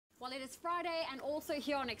Well, it is Friday and also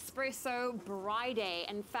here on Expresso, Braai Day.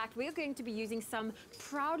 In fact, we're going to be using some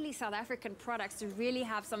proudly South African products to really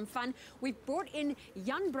have some fun. We've brought in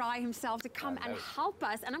Jan Braai himself to come and help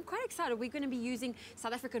us, and I'm quite excited. We're going to be using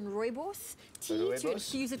South African Rooibos tea to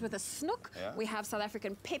infuse it with a Snoek. Yeah. We have South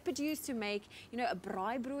African Peppadews to make, you know, a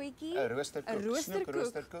braai broodjie. A Roosterkoek. Snoek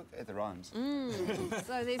Roosterkoek, it rhymes.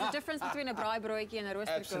 So there's a difference between a braai broodjie and a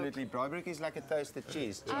Roosterkoek. Absolutely. Braai broodjie is like a toasted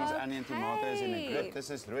cheese. Onion, tomatoes in a grip.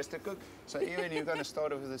 This is Roosterkoek. So even you're going to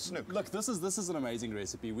start off with a Snoek. Look, this is an amazing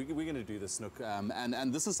recipe. We're going to do the Snoek,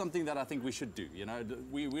 and this is something that I think we should do. You know,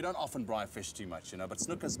 we don't often braai fish too much, you know, but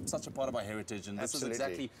Snoek is such a part of our heritage, and this is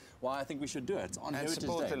exactly why I think we should do it on Heritage Day.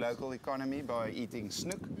 And support the local economy by eating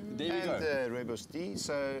Snoek there you and Rooibos tea.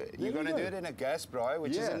 So you're going to do it in a gas braai,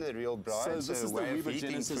 which isn't the real braai. So this is the WEBER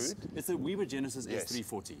Genesis. Food. It's the WEBER Genesis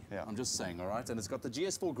S340. Yeah. I'm just saying, all right, and it's got the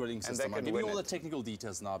GS4 grilling system. I'll give you all the technical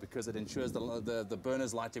details now because it ensures the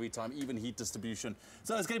burners light every time, even heat distribution.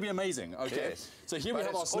 So it's going to be amazing. Okay. Yes. So here we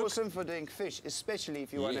have our Snoek. It's awesome for doing fish, especially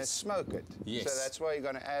if you want to smoke it. Yes. So that's why you're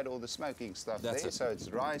going to add all the smoking stuff there. So it's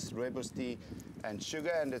rice, Rooibos tea, and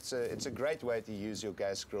sugar, and it's a great way to use your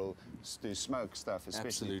gas grill to smoke stuff,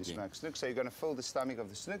 especially to smoke Snoek. So you're going to fill the stomach of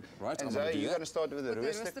the Snoek. Right. And so you're going to start with the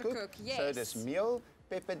Roosterkoek. Yes. So there's meal,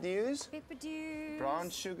 peppadews, brown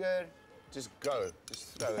sugar. Just go.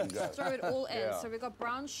 Just throw and go. Throw it all in. So we've got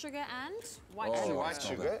brown sugar and white sugar. And white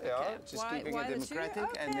sugar, Okay. Just keeping it democratic.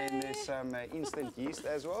 Okay. And then there's some instant yeast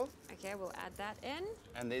as well. Okay, we'll add that in.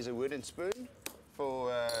 And there's a wooden spoon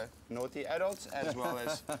for naughty adults as well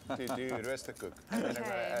as to do Roosterkoek. And then I'm going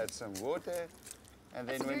to add some water. And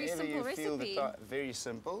then whenever you feel the very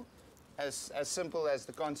simple. As simple as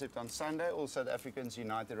the concept on Sunday, all South Africans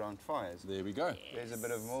unite around fires. There we go. Yes. There's a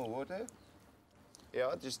bit of more water.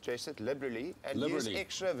 Yeah, just dress it liberally and use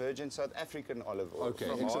extra virgin South African olive oil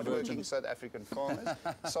from hardworking South African farmers.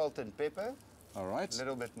 Salt and pepper. All right. A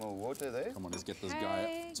little bit more water there. Come on, let's get this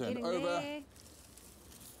guy turned over.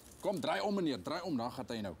 Kom, draai om meneer, draai om, dan gaat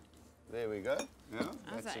hy nou. There we go. Yeah,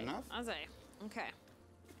 that's enough. Okay.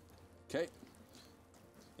 Okay.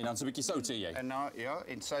 En dan so 'n bietjie sout sê jy. And now,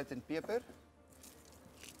 in sout and pepper.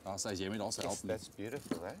 That's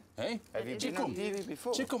beautiful, eh? Hey? Have you been on TV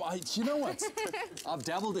before? Chikom, you know what? I've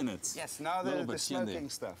dabbled in it. Yes, now the smoking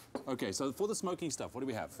stuff. Okay, so for the smoking stuff, what do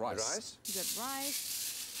we have? Rice. Rice. You got rice.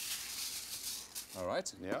 All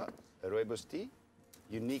right. Yeah, a Rooibos tea.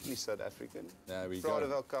 Uniquely South African. There we proud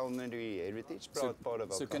of our culinary heritage. Part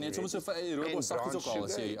of our culinary heritage. So kan jy soms 'n Rooibos sakkies ook al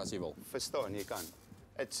as jy wil? Verstaan, jy kan.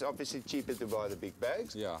 It's obviously cheaper to buy the big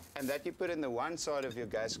bags. Yeah. And that you put in the one side of your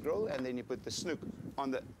gas grill, and then you put the Snoek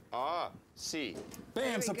on the... see.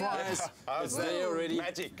 Bam, surprise. It's there already.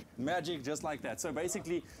 Magic. Magic, just like that. So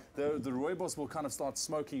basically, the Rooibos will kind of start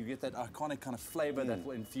smoking. You get that iconic kind of flavor that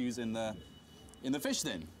will infuse in the fish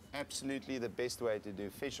then. Absolutely the best way to do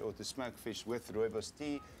fish or to smoke fish with Rooibos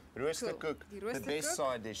tea. Roosterkoek, the best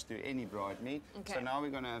side dish to any braai meat. Okay. So now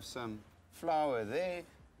we're going to have some flour there.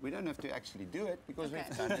 We don't have to actually do it because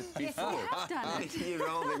we've done it before. Yes, we have done it. You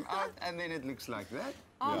roll them out and then it looks like that.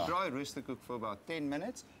 You dry Roosterkoek for about 10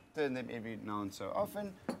 minutes. Turn them every now and so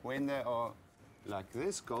often. When they are like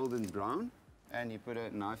this, golden brown, and you put a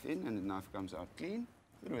knife in and the knife comes out clean,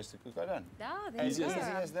 the Roosterkoek are done. As easy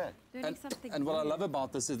as that. And what I love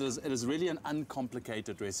about this is it is really an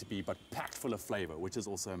uncomplicated recipe, but packed full of flavor, which is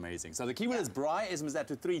also amazing. So the keyword is Braai. SMS that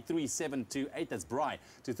to 33728. That's Braai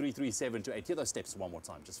to 33728. Hear those steps one more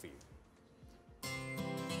time, just for you.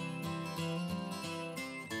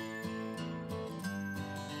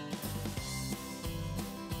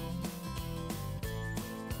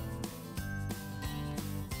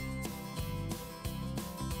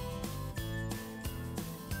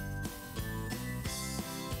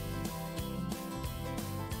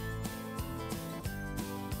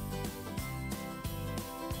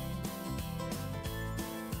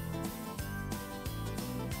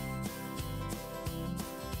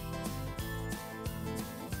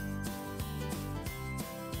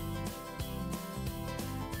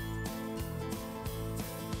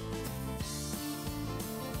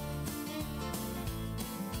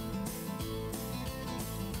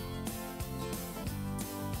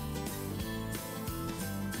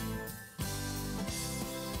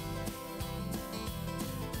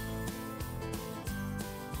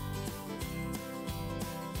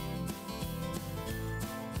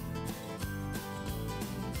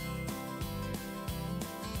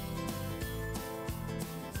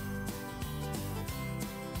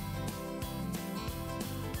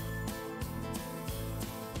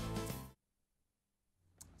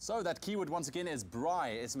 So that keyword once again is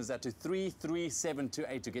Braai. SMS that to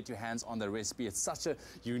 33728 to get your hands on the recipe. It's such a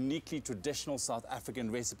uniquely traditional South African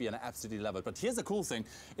recipe and I absolutely love it. But here's the cool thing.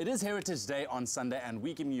 It is Heritage Day on Sunday and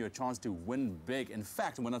we're giving you a chance to win big. In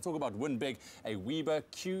fact, when I talk about win big, a WEBER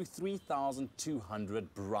Q3200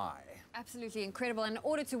 Braai. Absolutely incredible. In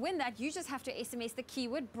order to win that, you just have to SMS the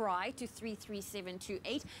keyword Braai to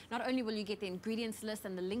 33728. Not only will you get the ingredients list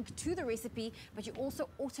and the link to the recipe, but you also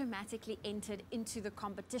automatically entered into the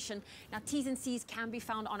competition. Now, T's and C's can be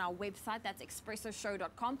found on our website. That's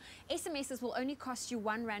expressoshow.com. SMSs will only cost you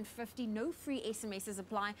R1.50. No free SMSs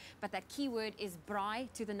apply, but that keyword is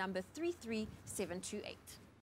Braai to the number 33728.